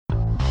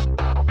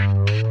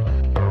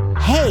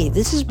Hey,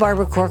 this is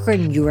Barbara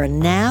Corcoran, and you are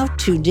now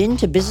tuned in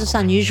to Business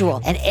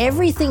Unusual. And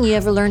everything you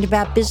ever learned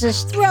about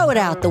business, throw it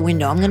out the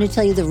window. I'm going to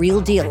tell you the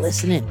real deal.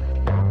 Listen in.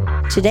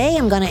 Today,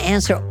 I'm going to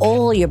answer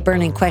all your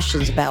burning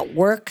questions about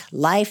work,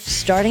 life,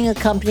 starting a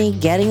company,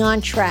 getting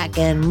on track,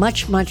 and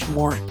much, much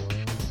more.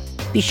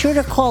 Be sure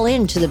to call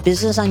in to the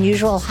Business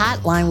Unusual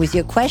hotline with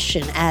your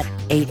question at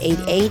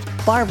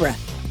 888-BARBARA.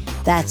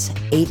 That's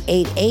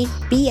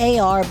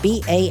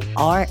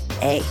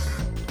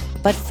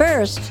 888-BARBARA. But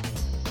first,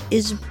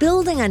 is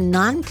building a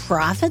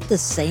nonprofit the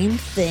same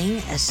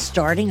thing as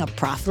starting a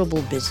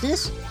profitable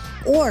business?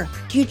 Or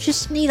do you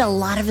just need a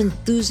lot of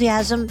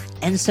enthusiasm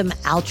and some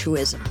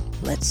altruism?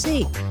 Let's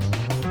see.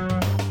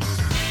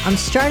 I'm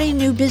starting a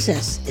new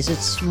business. Is it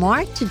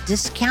smart to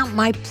discount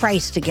my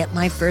price to get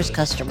my first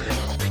customer?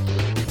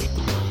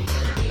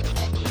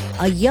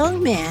 A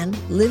young man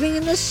living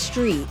in the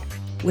street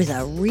with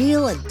a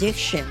real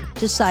addiction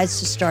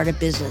decides to start a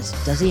business.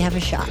 Does he have a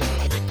shot?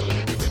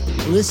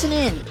 Listen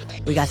in.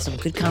 We got some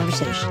good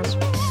conversations.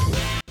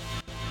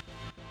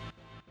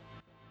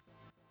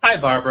 Hi,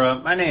 Barbara.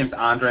 My name's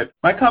Andre.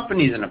 My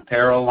company is an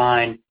apparel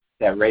line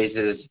that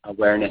raises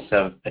awareness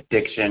of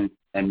addiction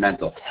and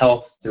mental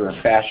health through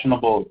a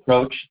fashionable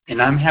approach,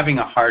 and I'm having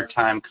a hard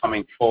time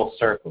coming full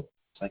circle.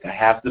 It's like I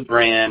have the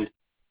brand,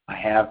 I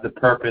have the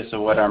purpose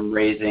of what I'm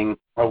raising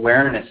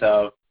awareness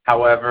of.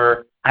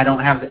 However, I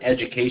don't have the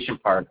education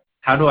part.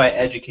 How do I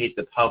educate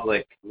the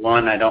public?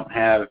 One, I don't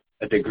have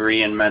a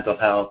degree in mental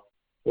health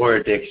or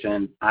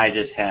addiction. I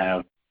just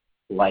have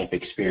life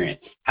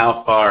experience.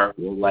 How far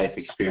will life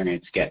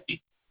experience get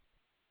me?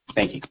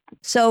 Thank you.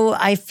 So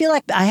I feel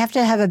like I have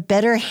to have a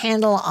better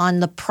handle on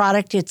the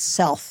product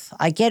itself.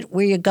 I get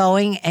where you're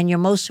going, and your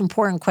most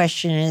important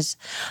question is,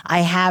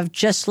 I have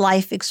just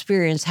life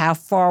experience. How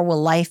far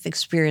will life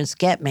experience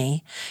get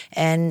me?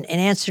 And in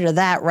answer to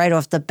that, right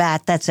off the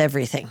bat, that's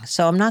everything.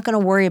 So I'm not going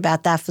to worry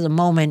about that for the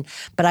moment,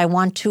 but I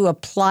want to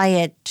apply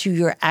it to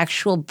your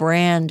actual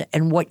brand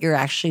and what you're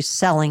actually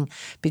selling,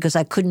 because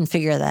I couldn't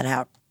figure that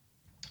out.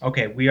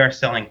 Okay, we are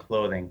selling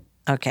clothing.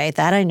 Okay,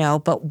 that I know,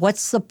 but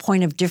what's the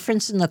point of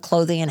difference in the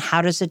clothing and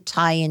how does it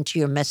tie into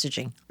your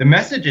messaging? The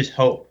message is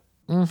hope.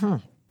 Mm-hmm.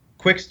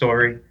 Quick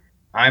story.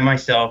 I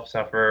myself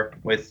suffer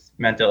with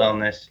mental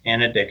illness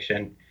and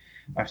addiction.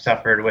 I've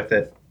suffered with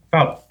it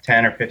about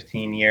 10 or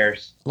 15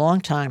 years.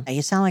 Long time.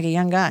 You sound like a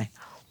young guy.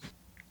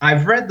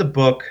 I've read the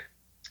book,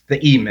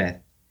 The E-Myth,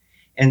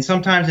 and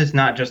sometimes it's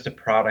not just a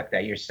product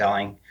that you're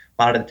selling.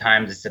 A lot of the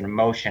times it's an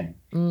emotion.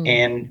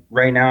 And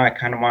right now I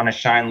kind of want to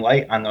shine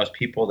light on those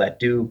people that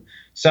do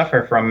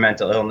suffer from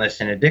mental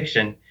illness and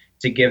addiction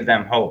to give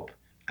them hope.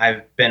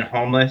 I've been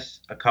homeless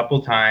a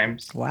couple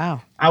times.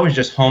 Wow. I was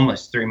just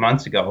homeless 3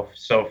 months ago.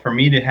 So for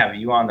me to have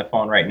you on the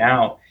phone right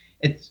now,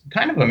 it's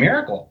kind of a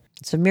miracle.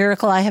 It's a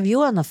miracle I have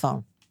you on the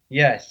phone.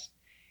 Yes.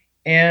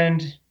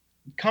 And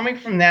coming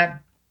from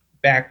that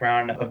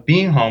background of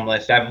being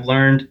homeless, I've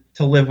learned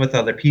to live with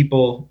other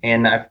people,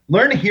 and I've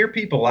learned to hear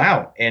people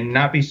out and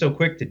not be so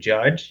quick to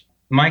judge.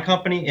 My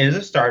company is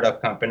a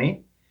startup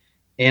company,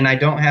 and I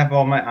don't have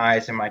all my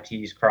I's and my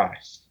T's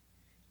crossed.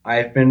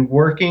 I've been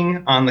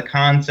working on the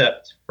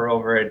concept for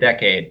over a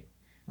decade.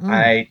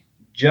 I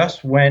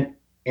just went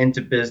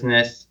into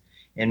business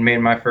and made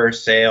my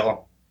first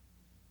sale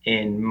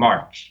in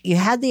March. You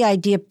had the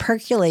idea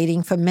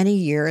percolating for many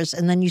years,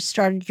 and then you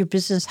started your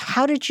business.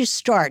 How did you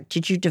start?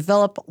 Did you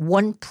develop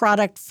one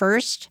product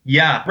first?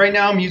 Yeah, right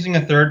now I'm using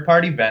a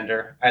third-party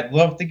vendor. I'd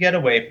love to get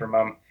away from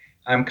them.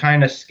 I'm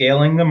kind of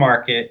scaling the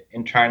market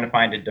and trying to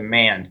find a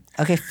demand.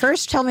 Okay,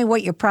 first tell me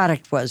what your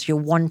product was, your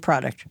one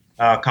product.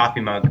 Coffee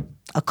mug.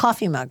 A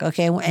coffee mug,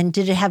 okay. And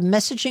did it have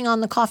messaging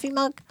on the coffee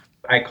mug?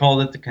 I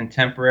called it the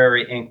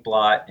Contemporary Ink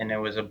Blot, and it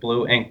was a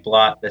blue ink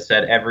blot that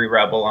said Every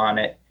Rebel on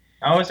it.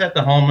 I was at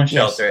the homeless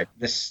shelter at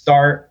the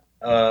start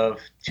of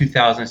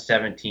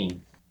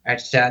 2017. I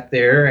sat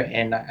there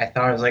and I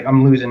thought, I was like,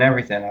 I'm losing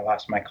everything. I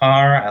lost my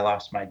car, I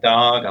lost my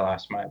dog, I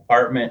lost my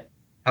apartment.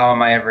 How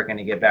am I ever going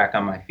to get back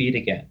on my feet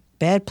again?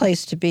 Bad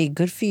place to be.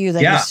 Good for you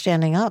that you're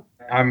standing up.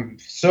 I'm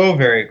so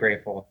very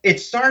grateful. It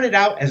started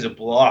out as a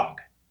blog.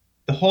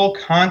 The whole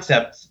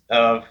concept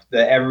of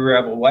the Every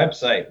Rebel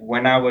website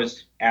when I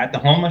was at the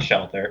homeless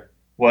shelter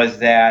was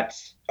that,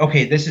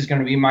 okay, this is going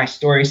to be my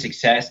story of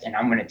success, and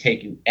I'm going to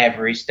take you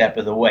every step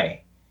of the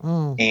way.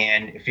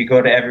 And if you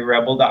go to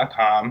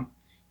everyrebel.com,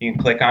 you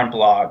can click on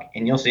blog,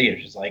 and you'll see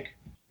it's just like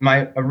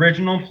my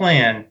original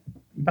plan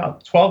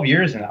about 12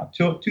 years now.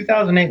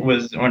 2008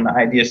 was when the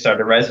idea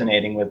started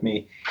resonating with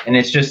me, and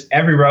it's just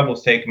Every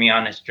Rebel's taken me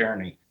on this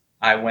journey.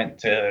 I went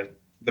to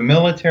the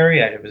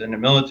military. I was in the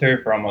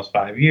military for almost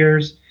 5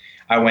 years.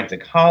 I went to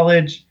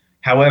college.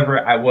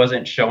 However, I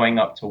wasn't showing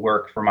up to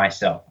work for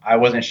myself. I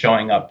wasn't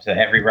showing up to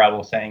Every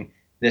Rebel saying,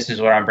 this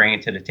is what I'm bringing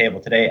to the table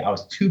today. I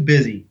was too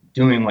busy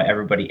doing what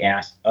everybody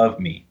asked of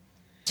me.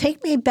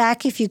 Take me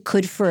back, if you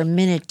could, for a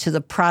minute to the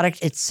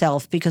product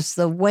itself, because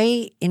the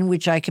way in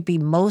which I could be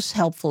most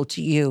helpful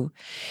to you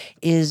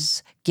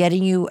is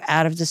getting you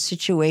out of the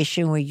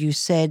situation where you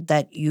said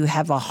that you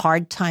have a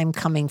hard time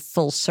coming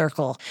full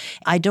circle.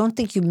 I don't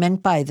think you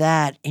meant by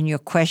that in your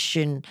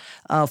question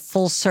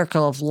full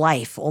circle of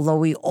life, although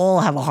we all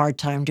have a hard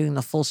time doing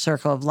the full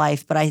circle of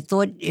life. But I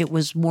thought it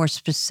was more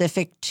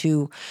specific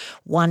to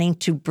wanting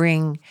to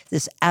bring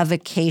this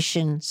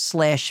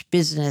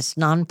avocation/business,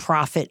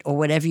 nonprofit, or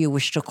whatever you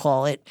wish to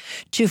call it,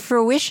 to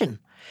fruition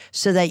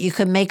so that you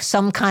can make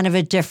some kind of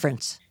a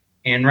difference.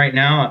 And right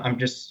now, I'm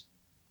just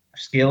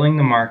scaling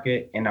the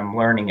market and I'm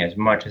learning as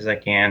much as I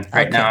can.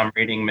 Right now, I'm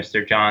reading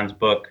Mr. John's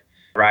book,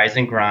 Rise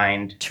and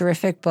Grind.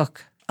 Terrific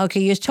book.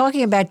 Okay, you're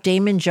talking about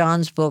Daymond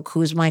John's book,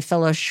 who's my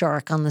fellow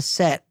shark on the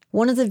set.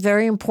 One of the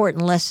very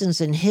important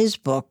lessons in his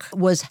book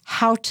was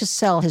how to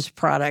sell his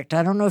product.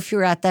 I don't know if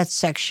you're at that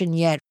section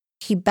yet.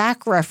 He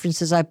back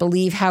references, I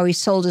believe, how he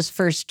sold his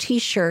first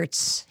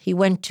T-shirts. He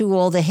went to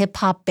all the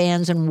hip-hop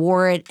bands and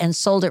wore it and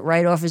sold it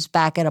right off his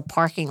back at a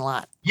parking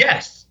lot.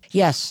 Yes.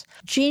 Yes.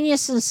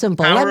 Genius and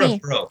simple. Power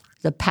of Broke.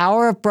 The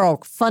Power of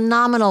Broke.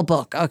 Phenomenal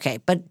book. Okay,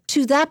 but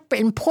to that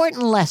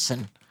important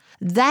lesson,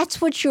 that's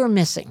what you're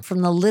missing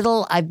from the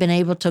little I've been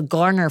able to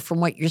garner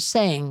from what you're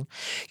saying.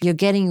 You're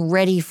getting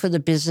ready for the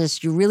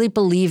business. You really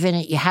believe in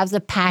it. You have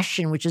the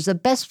passion, which is the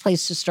best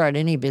place to start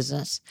any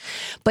business.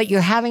 But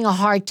you're having a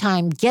hard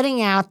time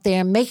getting out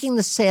there, making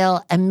the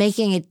sale, and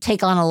making it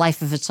take on a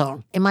life of its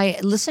own. Am I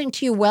listening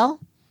to you well?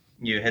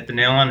 You hit the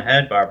nail on the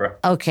head, Barbara.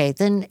 Okay,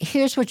 then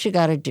here's what you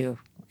got to do.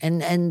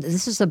 And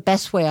this is the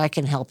best way I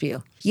can help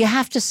you. You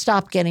have to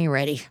stop getting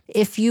ready.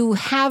 If you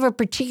have a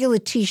particular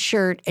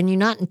T-shirt and you're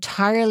not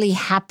entirely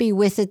happy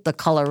with it, the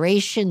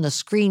coloration, the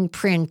screen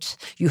print,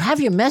 you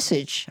have your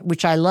message,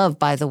 which I love,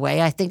 by the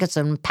way. I think it's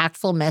an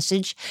impactful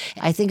message.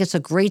 I think it's a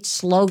great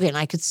slogan.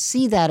 I could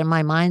see that in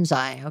my mind's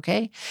eye,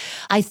 okay?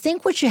 I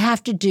think what you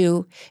have to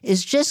do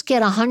is just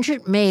get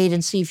 100 made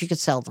and see if you could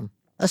sell them.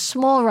 A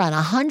small run,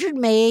 100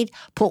 made,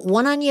 put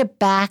one on your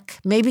back,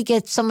 maybe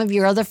get some of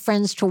your other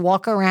friends to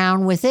walk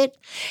around with it,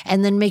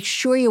 and then make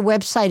sure your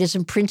website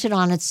isn't printed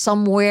on it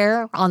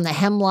somewhere, on the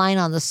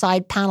hemline, on the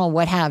side panel,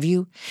 what have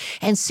you,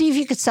 and see if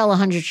you could sell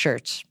 100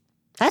 shirts.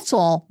 That's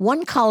all.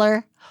 One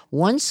color,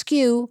 one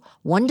SKU,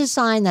 one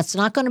design that's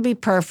not going to be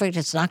perfect.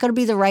 It's not going to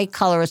be the right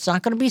color. It's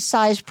not going to be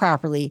sized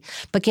properly,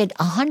 but get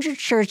 100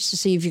 shirts to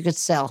see if you could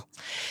sell.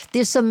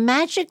 There's some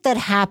magic that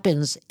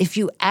happens if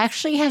you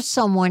actually have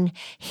someone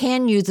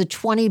hand you the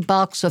 $20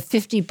 or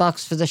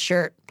 $50 for the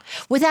shirt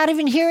without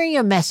even hearing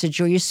your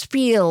message or your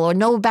spiel or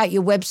know about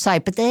your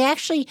website, but they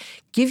actually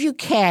give you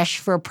cash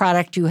for a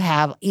product you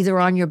have either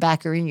on your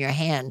back or in your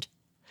hand.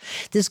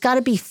 There's got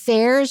to be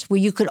fairs where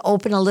you could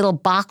open a little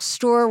box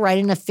store right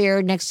in a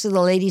fair next to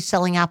the lady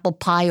selling apple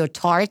pie or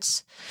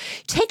tarts.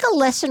 Take a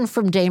lesson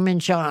from Daymond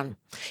John.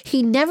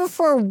 He never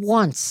for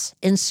once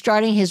in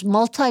starting his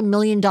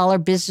multi-million-dollar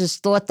business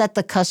thought that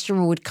the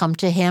customer would come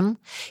to him.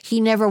 He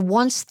never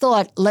once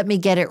thought, let me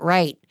get it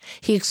right.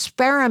 He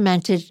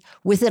experimented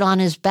with it on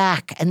his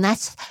back, and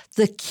that's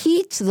the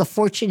key to the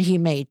fortune he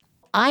made.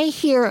 I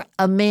hear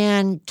a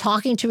man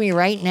talking to me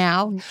right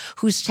now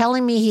who's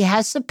telling me he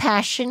has the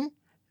passion.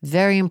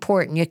 Very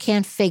important. You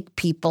can't fake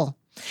people.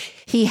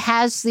 He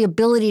has the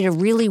ability to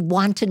really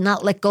want to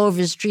not let go of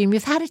his dream.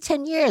 You've had it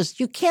 10 years.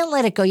 You can't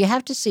let it go. You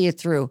have to see it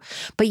through.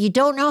 But you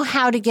don't know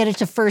how to get it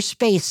to first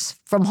base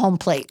from home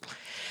plate.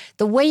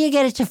 The way you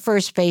get it to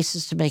first base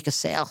is to make a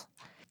sale.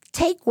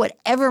 Take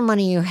whatever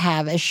money you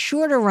have, as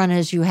short a run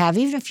as you have,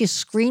 even if you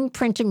screen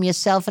print them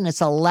yourself and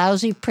it's a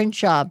lousy print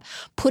job,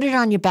 put it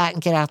on your back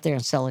and get out there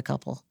and sell a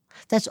couple.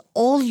 That's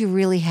all you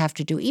really have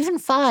to do, even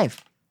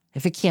 5.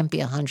 If it can't be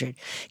 100,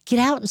 get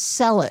out and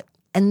sell it.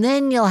 And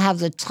then you'll have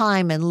the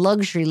time and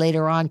luxury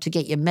later on to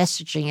get your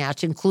messaging out,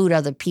 to include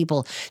other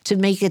people, to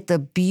make it the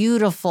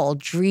beautiful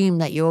dream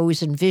that you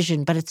always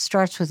envisioned. But it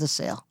starts with a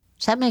sale.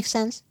 Does that make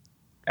sense?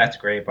 That's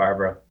great,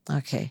 Barbara.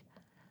 Okay.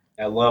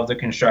 I love the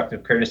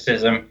constructive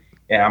criticism,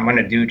 and I'm going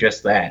to do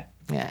just that.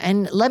 Yeah.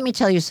 And let me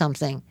tell you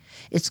something.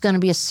 It's going to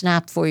be a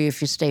snap for you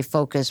if you stay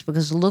focused,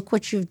 because look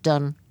what you've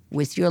done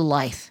with your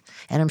life.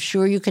 And I'm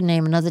sure you can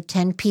name another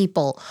 10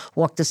 people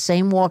walk the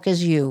same walk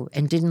as you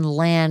and didn't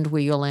land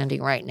where you're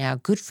landing right now.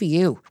 Good for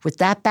you. With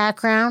that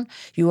background,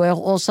 you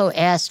also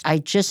asked, I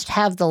just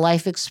have the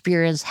life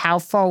experience. How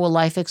far will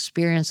life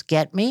experience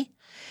get me?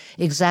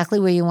 Exactly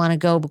where you want to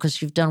go,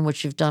 because you've done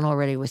what you've done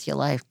already with your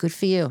life. Good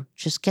for you.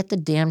 Just get the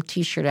damn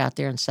T-shirt out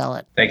there and sell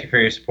it. Thank you for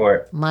your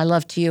support. My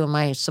love to you and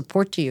my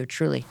support to you,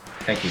 truly.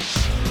 Thank you.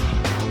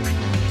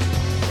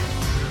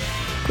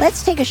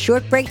 Let's take a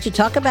short break to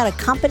talk about a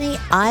company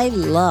I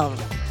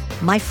love.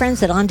 My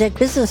friends at On Deck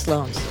Business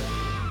Loans.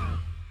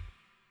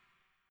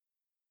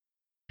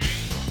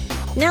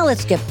 Now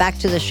let's get back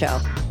to the show.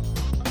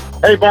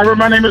 Hey, Barbara,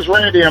 my name is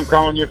Randy. I'm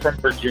calling you from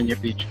Virginia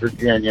Beach,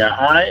 Virginia.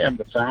 I am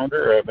the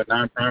founder of a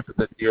nonprofit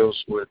that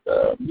deals with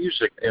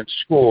music in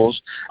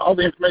schools. All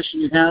the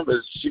information you have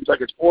seems like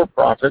it's for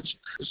profits.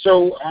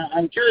 So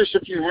I'm curious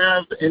if you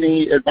have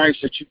any advice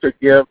that you could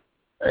give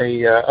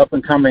a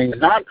up-and-coming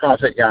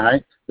nonprofit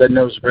guy that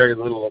knows very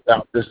little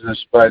about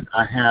business, but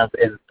I have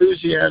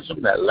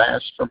enthusiasm that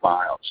lasts for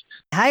miles.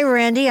 Hi,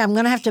 Randy. I'm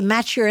going to have to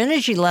match your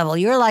energy level.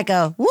 You're like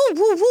a woo,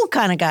 woo, woo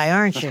kind of guy,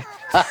 aren't you?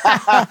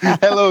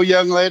 Hello,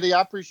 young lady.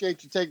 I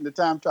appreciate you taking the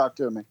time to talk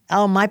to me.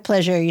 Oh, my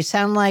pleasure. You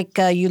sound like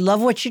you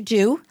love what you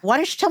do. Why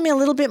don't you tell me a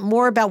little bit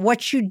more about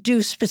what you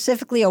do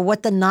specifically or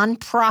what the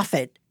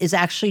nonprofit is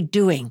actually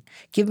doing?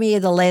 Give me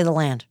the lay of the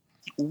land.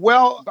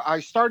 Well, I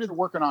started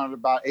working on it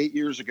about 8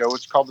 years ago.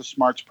 It's called the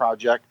Smarts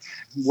Project.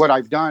 What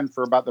I've done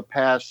for about the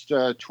past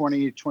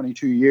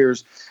 22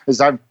 years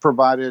is I've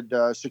provided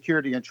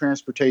security and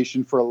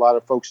transportation for a lot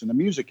of folks in the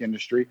music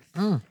industry.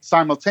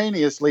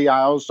 Simultaneously,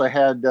 I also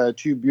had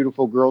two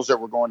beautiful girls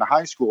that were going to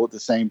high school at the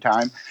same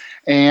time,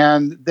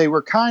 and they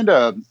were kind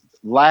of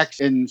lax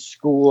in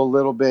school a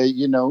little bit,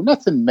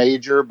 nothing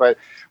major, but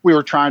we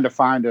were trying to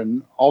find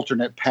an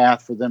alternate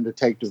path for them to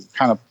take to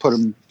kind of put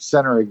them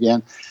center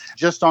again.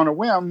 Just on a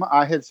whim,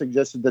 I had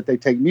suggested that they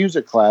take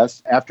music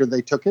class. After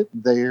they took it,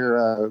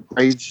 their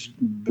grades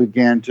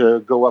began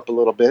to go up a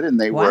little bit, and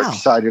they were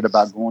excited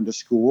about going to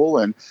school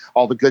and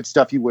all the good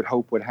stuff you would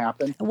hope would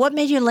happen. What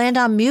made you land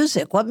on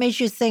music? What made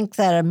you think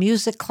that a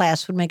music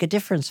class would make a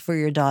difference for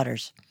your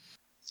daughters?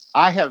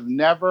 I have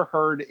never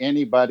heard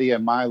anybody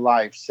in my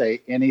life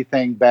say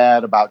anything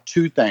bad about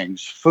two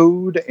things,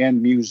 food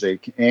and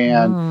music.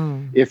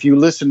 And if you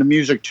listen to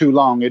music too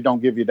long, it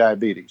don't give you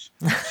diabetes.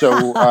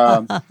 So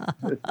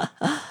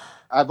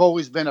I've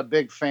always been a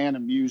big fan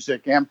of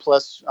music. And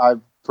plus, I've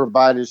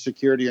provided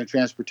security and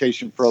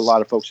transportation for a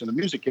lot of folks in the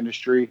music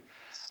industry.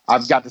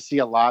 I've got to see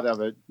a lot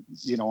of it,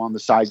 on the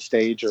side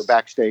stage or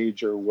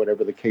backstage or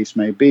whatever the case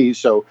may be.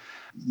 So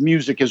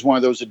music is one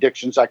of those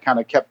addictions I kind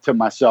of kept to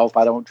myself.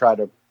 I don't try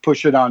to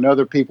push it on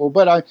other people,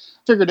 but I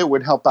figured it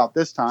would help out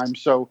this time.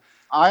 So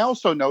I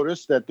also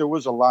noticed that there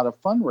was a lot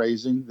of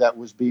fundraising that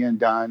was being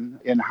done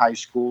in high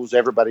schools.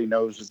 Everybody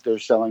knows that they're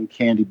selling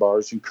candy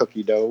bars and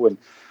cookie dough and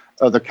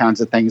other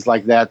kinds of things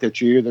like that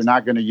you're either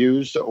not going to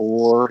use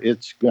or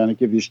it's going to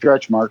give you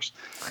stretch marks.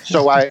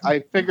 So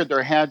I figured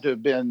there had to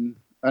have been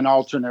an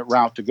alternate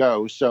route to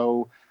go.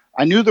 So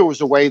I knew there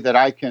was a way that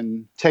I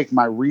can take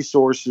my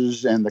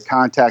resources and the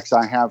contacts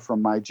I have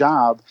from my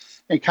job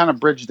and kind of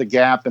bridge the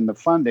gap in the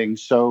funding.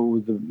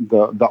 So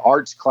the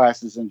arts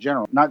classes in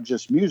general, not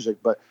just music,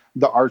 but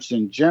the arts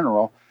in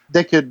general,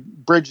 they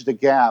could bridge the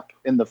gap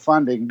in the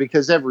funding,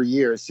 because every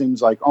year it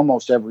seems like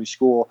almost every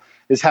school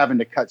is having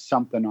to cut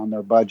something on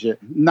their budget.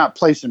 Not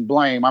placing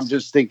blame. I'm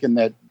just thinking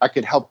that I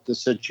could help the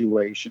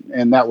situation.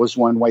 And that was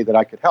one way that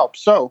I could help.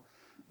 So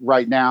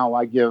right now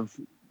I give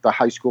the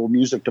high school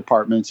music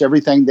departments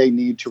everything they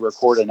need to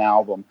record an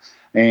album.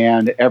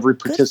 And every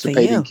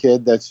participating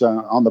kid that's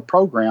on the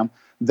program,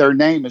 their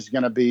name is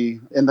going to be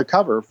in the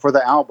cover for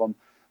the album.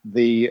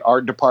 The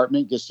art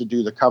department gets to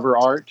do the cover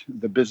art.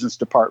 The business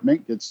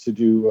department gets to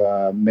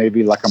do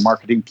maybe like a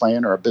marketing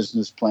plan or a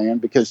business plan,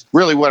 because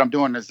really what I'm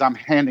doing is I'm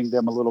handing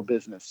them a little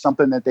business,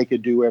 something that they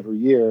could do every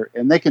year,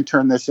 and they can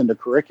turn this into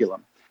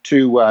curriculum.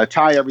 To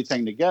tie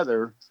everything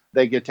together,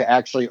 they get to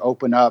actually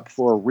open up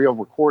for a real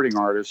recording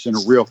artist in a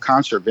real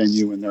concert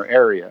venue in their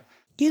area.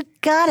 You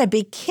gotta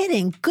be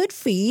kidding. Good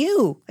for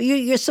you.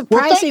 You're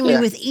surprising me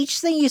with each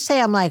thing you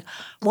say. I'm like,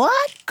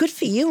 what? Good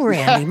for you,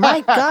 Randy.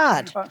 My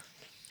God.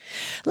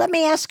 Let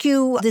me ask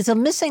you, there's a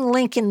missing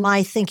link in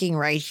my thinking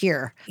right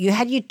here. You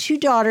had your two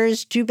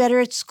daughters do better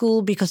at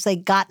school because they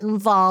got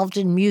involved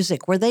in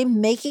music. Were they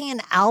making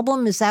an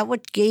album? Is that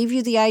what gave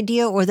you the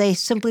idea? Or they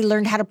simply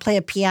learned how to play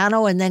a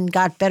piano and then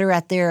got better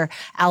at their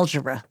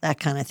algebra, that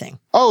kind of thing?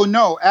 Oh,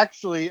 no.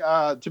 Actually,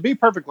 to be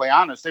perfectly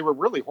honest, they were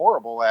really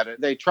horrible at it.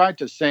 They tried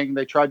to sing.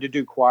 They tried to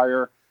do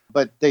choir,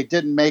 but they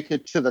didn't make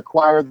it to the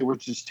choir. They were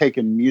just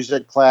taking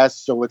music class.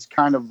 So it's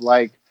kind of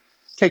like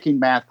taking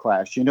math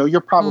class. You're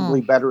probably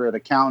better at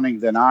accounting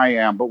than I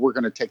am, but we're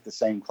going to take the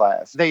same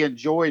class. They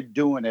enjoyed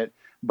doing it,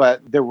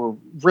 but they were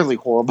really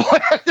horrible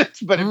at it,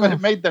 but it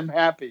made them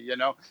happy,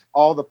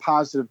 all the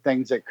positive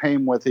things that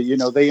came with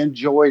it. They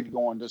enjoyed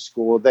going to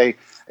school. It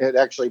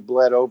actually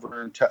bled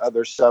over into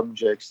other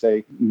subjects.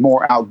 They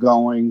more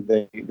outgoing.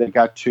 They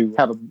got to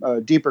have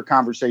a deeper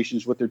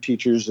conversations with their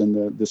teachers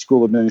and the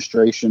school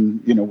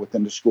administration,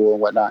 within the school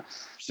and whatnot.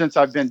 Since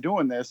I've been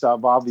doing this,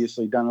 I've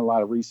obviously done a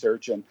lot of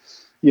research, and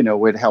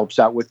it helps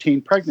out with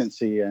teen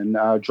pregnancy and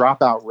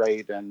dropout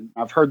rate. And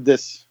I've heard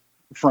this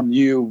from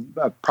you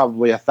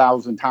probably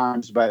 1,000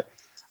 times, but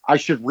I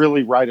should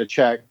really write a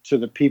check to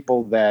the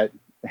people that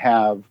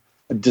have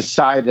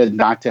decided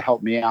not to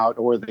help me out,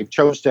 or they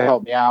chose to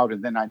help me out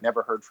and then I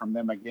never heard from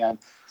them again,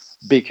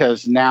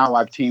 because now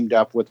I've teamed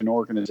up with an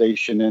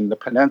organization in the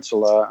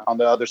peninsula on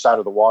the other side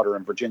of the water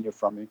in Virginia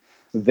from me.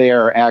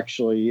 They're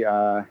actually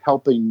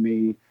helping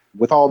me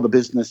with all the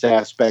business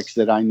aspects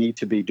that I need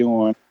to be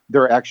doing.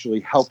 They're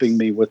actually helping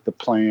me with the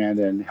plan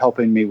and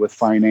helping me with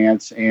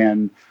finance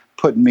and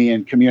putting me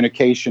in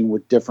communication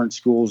with different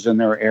schools in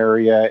their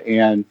area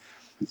and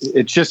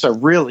it's just a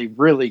really,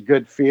 really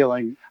good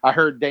feeling. I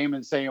heard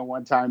Damon saying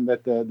one time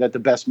that the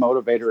best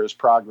motivator is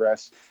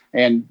progress.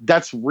 And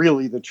that's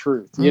really the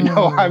truth. You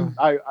know,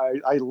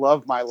 I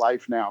love my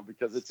life now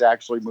because it's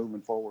actually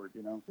moving forward,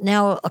 you know.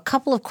 Now, a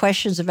couple of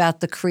questions about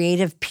the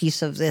creative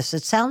piece of this.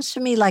 It sounds to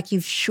me like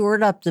you've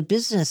shored up the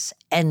business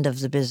end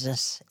of the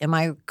business. Am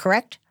I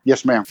correct?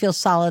 Yes, ma'am. Feel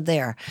solid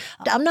there.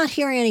 I'm not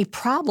hearing any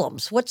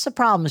problems. What's the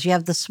problems? You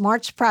have the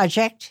Smarts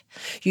Project.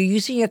 You're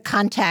using your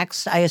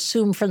contacts, I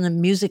assume, from the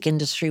music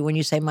industry when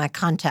you say my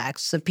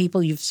contacts, the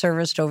people you've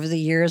serviced over the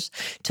years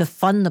to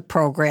fund the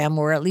program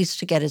or at least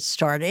to get it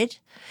started.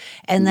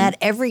 And that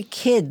every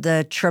kid,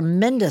 the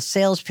tremendous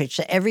sales pitch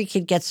that every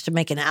kid gets to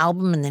make an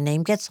album and the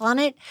name gets on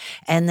it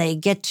and they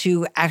get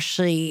to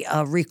actually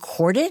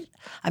record it.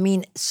 I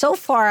mean, so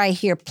far I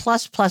hear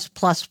plus, plus,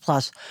 plus,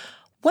 plus.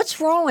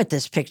 What's wrong with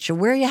this picture?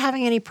 Where are you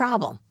having any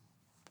problem?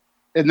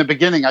 In the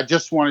beginning, I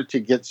just wanted to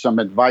get some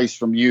advice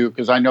from you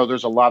because I know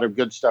there's a lot of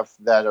good stuff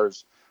that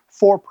is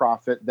for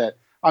profit that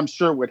I'm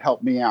sure would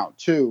help me out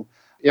too.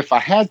 If I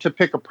had to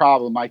pick a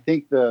problem, I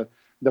think the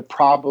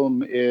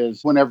problem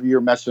is whenever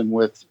you're messing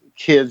with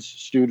kids,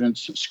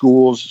 students,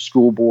 schools,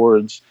 school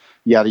boards,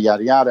 yada,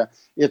 yada, yada,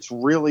 it's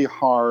really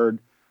hard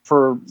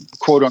for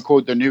quote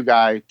unquote the new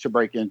guy to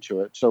break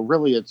into it. So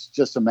really it's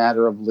just a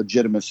matter of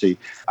legitimacy.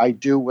 I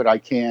do what I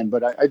can,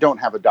 but I don't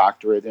have a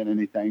doctorate in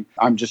anything.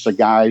 I'm just a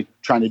guy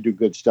trying to do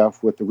good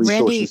stuff with the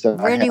resources that I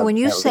have. Randy, when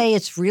you say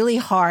it's really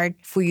hard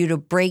for you to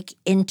break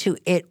into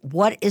it,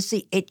 what is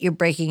the it you're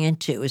breaking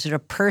into? Is it a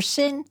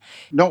person?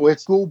 No,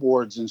 it's school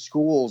boards and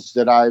schools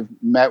that I've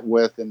met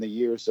with in the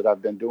years that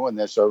I've been doing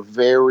this are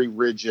very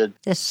rigid.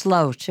 They're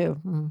slow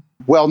too.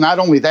 Well, not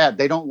only that,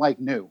 they don't like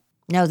new.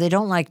 No, they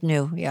don't like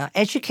new. Yeah.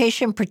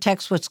 Education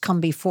protects what's come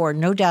before,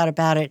 no doubt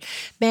about it.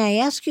 May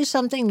I ask you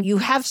something? You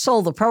have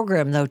sold the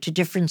program, though, to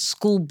different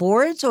school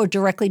boards or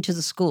directly to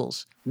the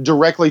schools?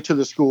 Directly to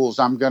the schools.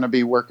 I'm going to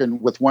be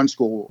working with one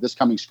school this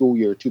coming school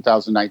year,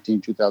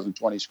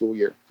 2019-2020 school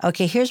year.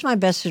 Okay, here's my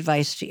best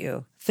advice to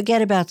you.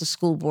 Forget about the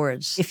school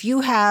boards. If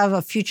you have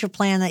a future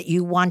plan that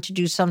you want to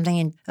do something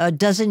in a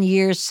dozen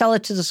years, sell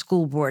it to the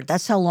school board.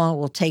 That's how long it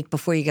will take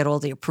before you get all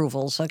the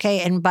approvals, okay?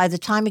 And by the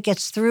time it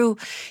gets through,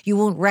 you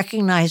won't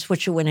recognize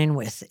what you went in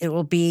with. It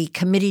will be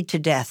committed to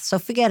death. So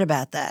forget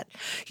about that.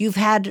 You've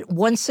had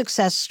one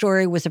success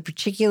story with a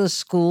particular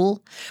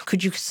school.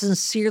 Could you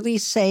sincerely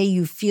say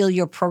you feel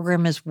your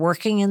program is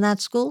working in that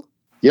school?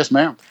 Yes,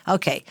 ma'am.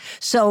 Okay.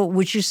 So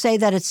would you say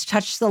that it's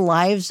touched the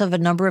lives of a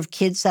number of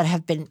kids that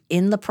have been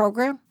in the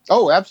program?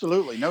 Oh,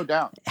 absolutely. No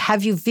doubt.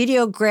 Have you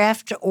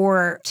videographed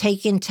or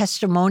taken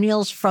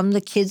testimonials from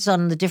the kids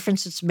on the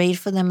difference it's made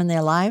for them in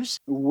their lives?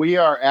 We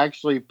are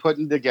actually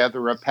putting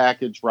together a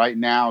package right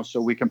now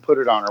so we can put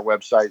it on our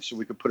website, so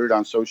we can put it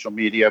on social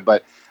media.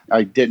 But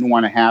I didn't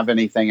want to have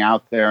anything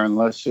out there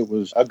unless it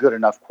was a good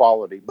enough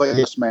quality. But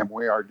yes, ma'am,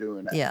 we are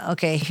doing it. Yeah.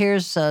 Okay.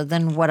 Here's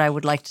then what I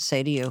would like to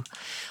say to you.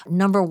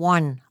 Number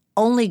one,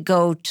 only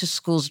go to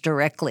schools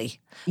directly.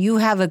 You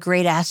have a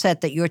great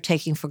asset that you're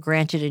taking for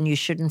granted, and you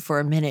shouldn't for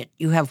a minute.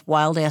 You have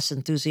wild-ass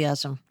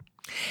enthusiasm.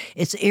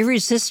 It's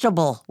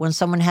irresistible when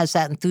someone has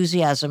that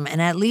enthusiasm.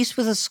 And at least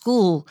with a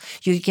school,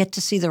 you get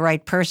to see the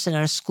right person.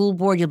 At a school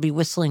board, you'll be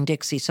whistling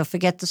Dixie. So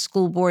forget the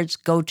school boards.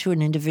 Go to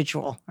an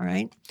individual, all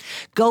right?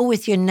 Go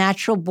with your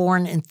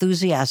natural-born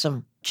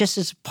enthusiasm, just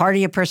as part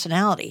of your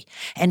personality.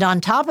 And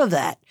on top of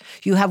that,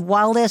 you have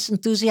wild-ass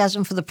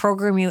enthusiasm for the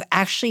program you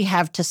actually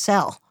have to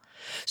sell.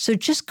 So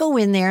just go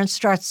in there and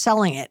start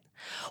selling it.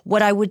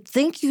 What I would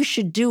think you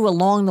should do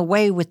along the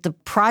way with the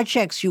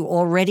projects you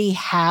already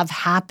have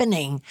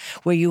happening,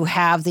 where you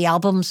have the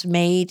albums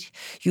made,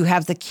 you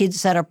have the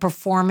kids that are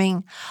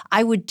performing,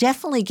 I would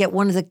definitely get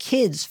one of the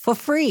kids for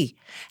free.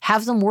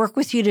 Have them work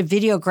with you to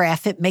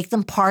videograph it, make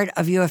them part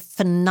of your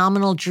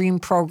phenomenal dream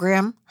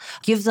program,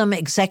 give them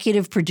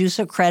executive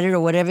producer credit or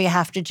whatever you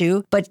have to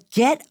do, but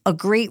get a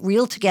great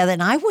reel together.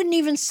 And I wouldn't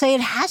even say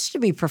it has to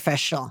be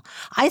professional.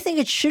 I think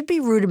it should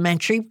be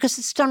rudimentary because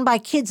it's done by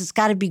kids. It's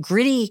got to be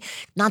gritty,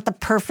 not the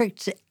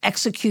perfect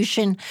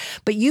execution,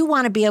 but you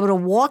want to be able to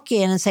walk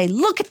in and say,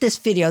 look at this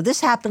video.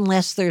 This happened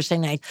last Thursday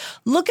night.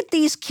 Look at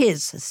these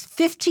kids,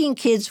 15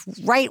 kids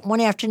right one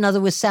after another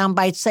with sound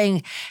bites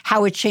saying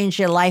how it changed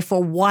their life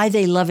or why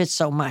they love it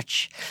so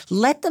much.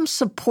 Let them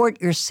support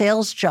your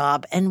sales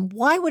job. And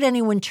why would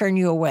anyone turn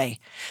you away?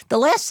 The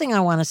last thing I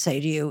want to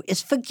say to you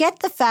is forget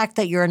the fact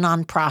that you're a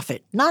nonprofit.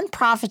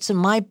 Nonprofits in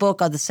my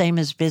book are the same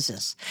as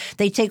business.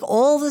 They take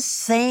all the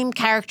same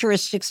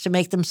characteristics to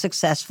make them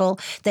successful.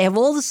 They have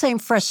all the same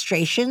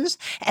frustrations,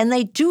 and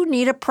they do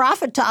need a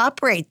profit to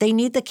operate. They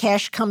need the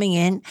cash coming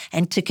in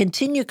and to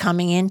continue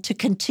coming in to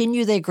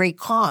continue their great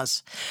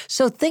cause.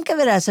 So think of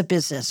it as a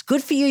business.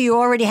 Good for you. You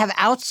already have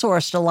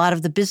outsourced a lot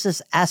of the business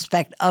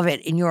aspect of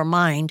it in your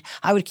mind.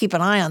 I would keep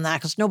an eye on that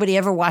because nobody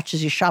ever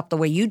watches you shop the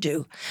way you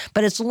do.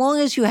 But as long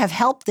as you have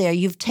help there,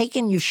 you've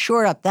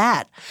shored up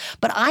that.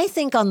 But I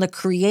think on the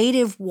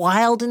creative,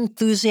 wild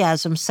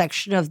enthusiasm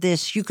section of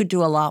this, you could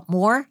do a lot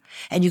more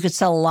and you could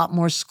sell a lot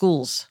more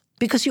schools.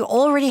 because you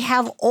already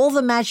have all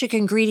the magic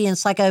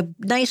ingredients like a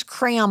nice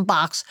crayon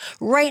box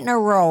right in a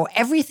row,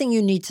 everything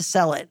you need to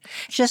sell it.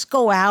 Just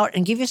go out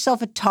and give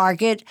yourself a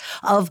target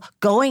of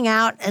going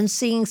out and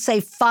seeing,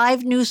 say,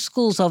 5 new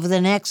schools over the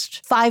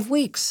next 5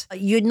 weeks.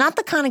 You're not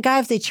the kind of guy,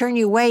 if they turn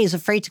you away, is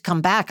afraid to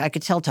come back. I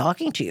could tell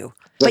talking to you.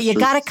 But you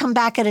got to come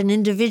back at an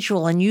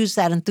individual and use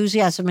that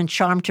enthusiasm and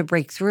charm to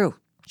break through.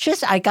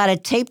 I got a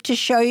tape to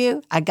show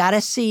you. I got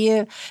to see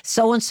you.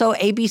 So-and-so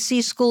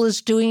ABC School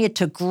is doing it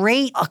to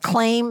great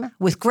acclaim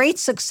with great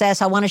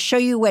success. I want to show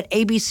you what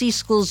ABC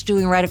School is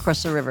doing right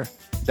across the river.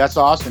 That's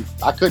awesome.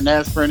 I couldn't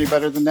ask for any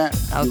better than that.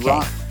 Okay.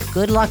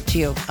 Good luck to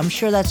you. I'm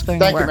sure that's going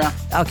to work. Thank you,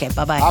 man. Okay,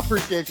 bye-bye. I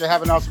appreciate you.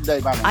 Have an awesome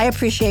day. Bye, man. I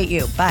appreciate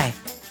you. Bye.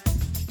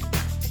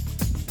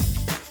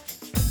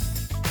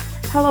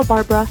 Hello,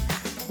 Barbara.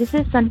 This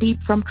is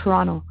Sandeep from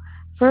Toronto.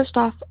 First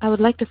off, I would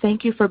like to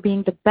thank you for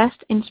being the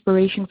best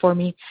inspiration for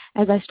me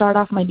as I start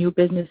off my new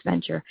business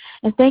venture.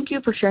 And thank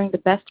you for sharing the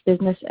best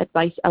business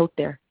advice out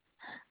there.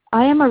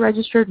 I am a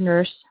registered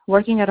nurse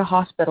working at a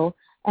hospital,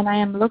 and I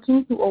am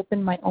looking to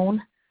open my own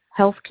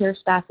healthcare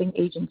staffing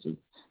agency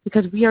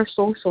because we are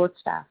so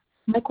short-staffed.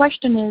 My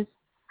question is,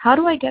 how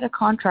do I get a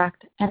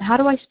contract and how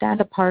do I stand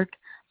apart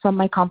from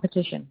my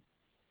competition?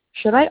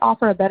 Should I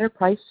offer a better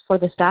price for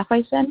the staff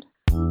I send?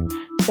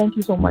 Thank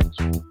you so much.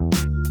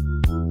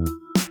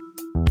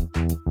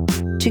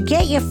 To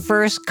get your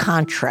first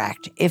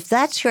contract, if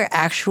that's your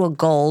actual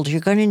goal, you're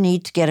going to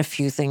need to get a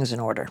few things in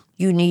order.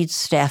 You need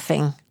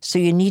staffing. So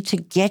you need to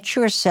get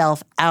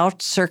yourself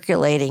out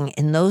circulating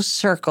in those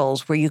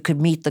circles where you could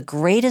meet the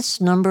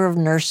greatest number of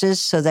nurses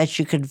so that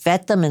you could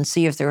vet them and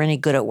see if they're any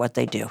good at what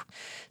they do.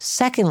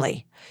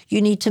 Secondly,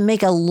 you need to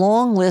make a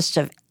long list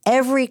of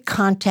every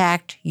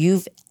contact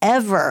you've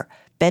ever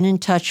been in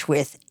touch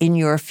with in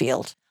your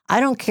field. I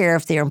don't care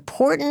if they're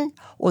important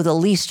or the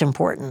least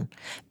important.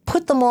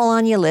 Put them all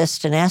on your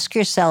list and ask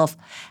yourself,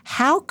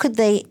 how could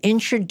they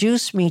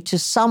introduce me to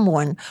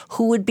someone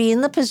who would be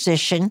in the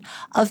position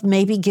of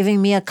maybe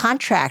giving me a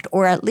contract,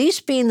 or at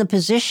least be in the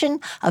position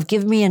of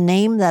giving me a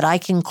name that I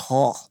can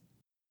call?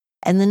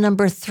 And then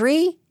number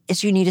 3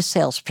 is you need a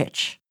sales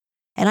pitch.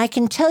 And I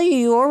can tell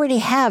you already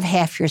have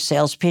half your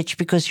sales pitch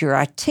because you're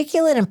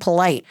articulate and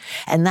polite,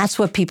 and that's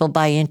what people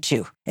buy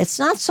into. It's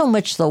not so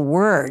much the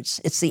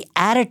words, it's the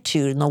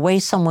attitude and the way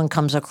someone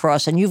comes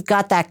across, and you've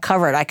got that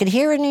covered. I could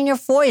hear it in your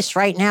voice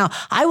right now.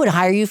 I would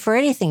hire you for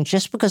anything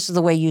just because of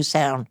the way you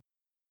sound.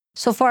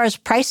 So far as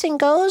pricing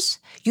goes,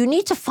 you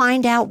need to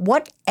find out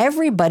what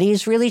everybody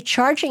is really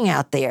charging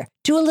out there.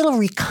 Do a little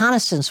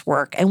reconnaissance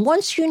work. And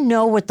once you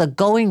know what the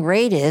going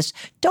rate is,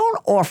 don't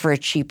offer a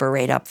cheaper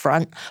rate up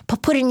front,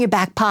 but put it in your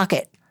back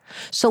pocket.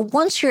 So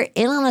once you're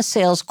in on a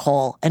sales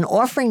call and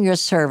offering your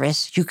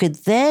service, you could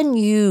then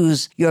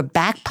use your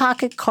back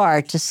pocket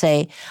card to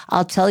say,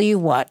 I'll tell you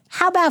what,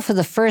 how about for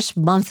the first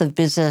month of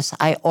business,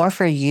 I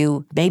offer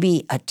you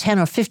maybe a 10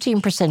 or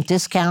 15%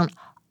 discount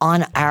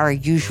on our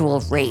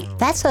usual rate.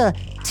 That's a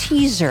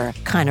teaser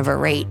kind of a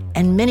rate,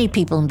 and many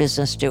people in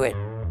business do it.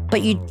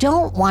 But you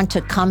don't want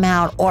to come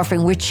out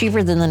offering we're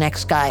cheaper than the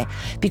next guy,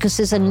 because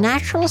there's a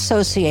natural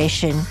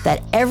association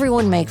that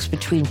everyone makes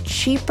between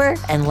cheaper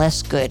and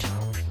less good.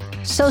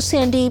 So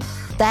Sandeep,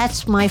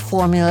 that's my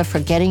formula for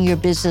getting your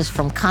business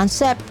from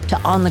concept to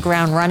on the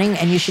ground running,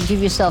 and you should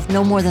give yourself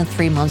no more than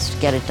 3 months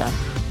to get it done.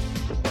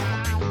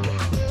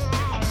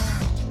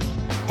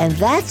 And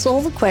that's all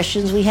the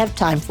questions we have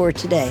time for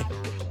today.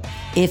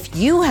 If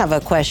you have a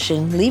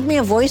question, leave me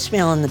a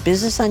voicemail on the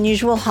Business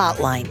Unusual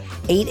hotline,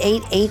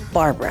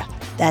 888-BARBARA.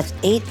 That's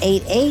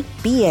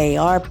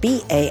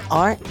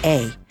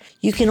 888-BARBARA.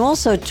 You can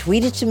also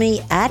tweet it to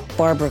me at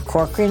Barbara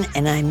Corcoran,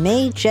 and I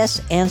may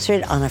just answer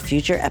it on a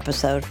future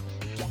episode.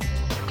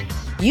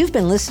 You've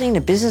been listening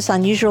to Business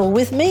Unusual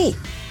with me,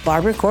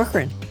 Barbara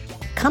Corcoran.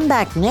 Come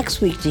back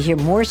next week to hear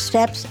more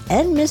steps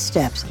and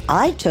missteps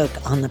I took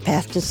on the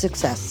path to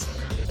success.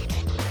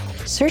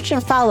 Search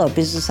and follow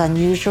Business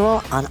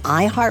Unusual on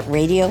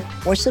iHeartRadio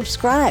or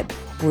subscribe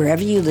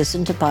wherever you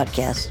listen to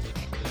podcasts.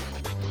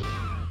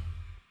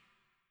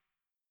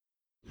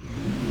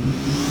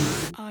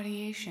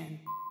 Audiation.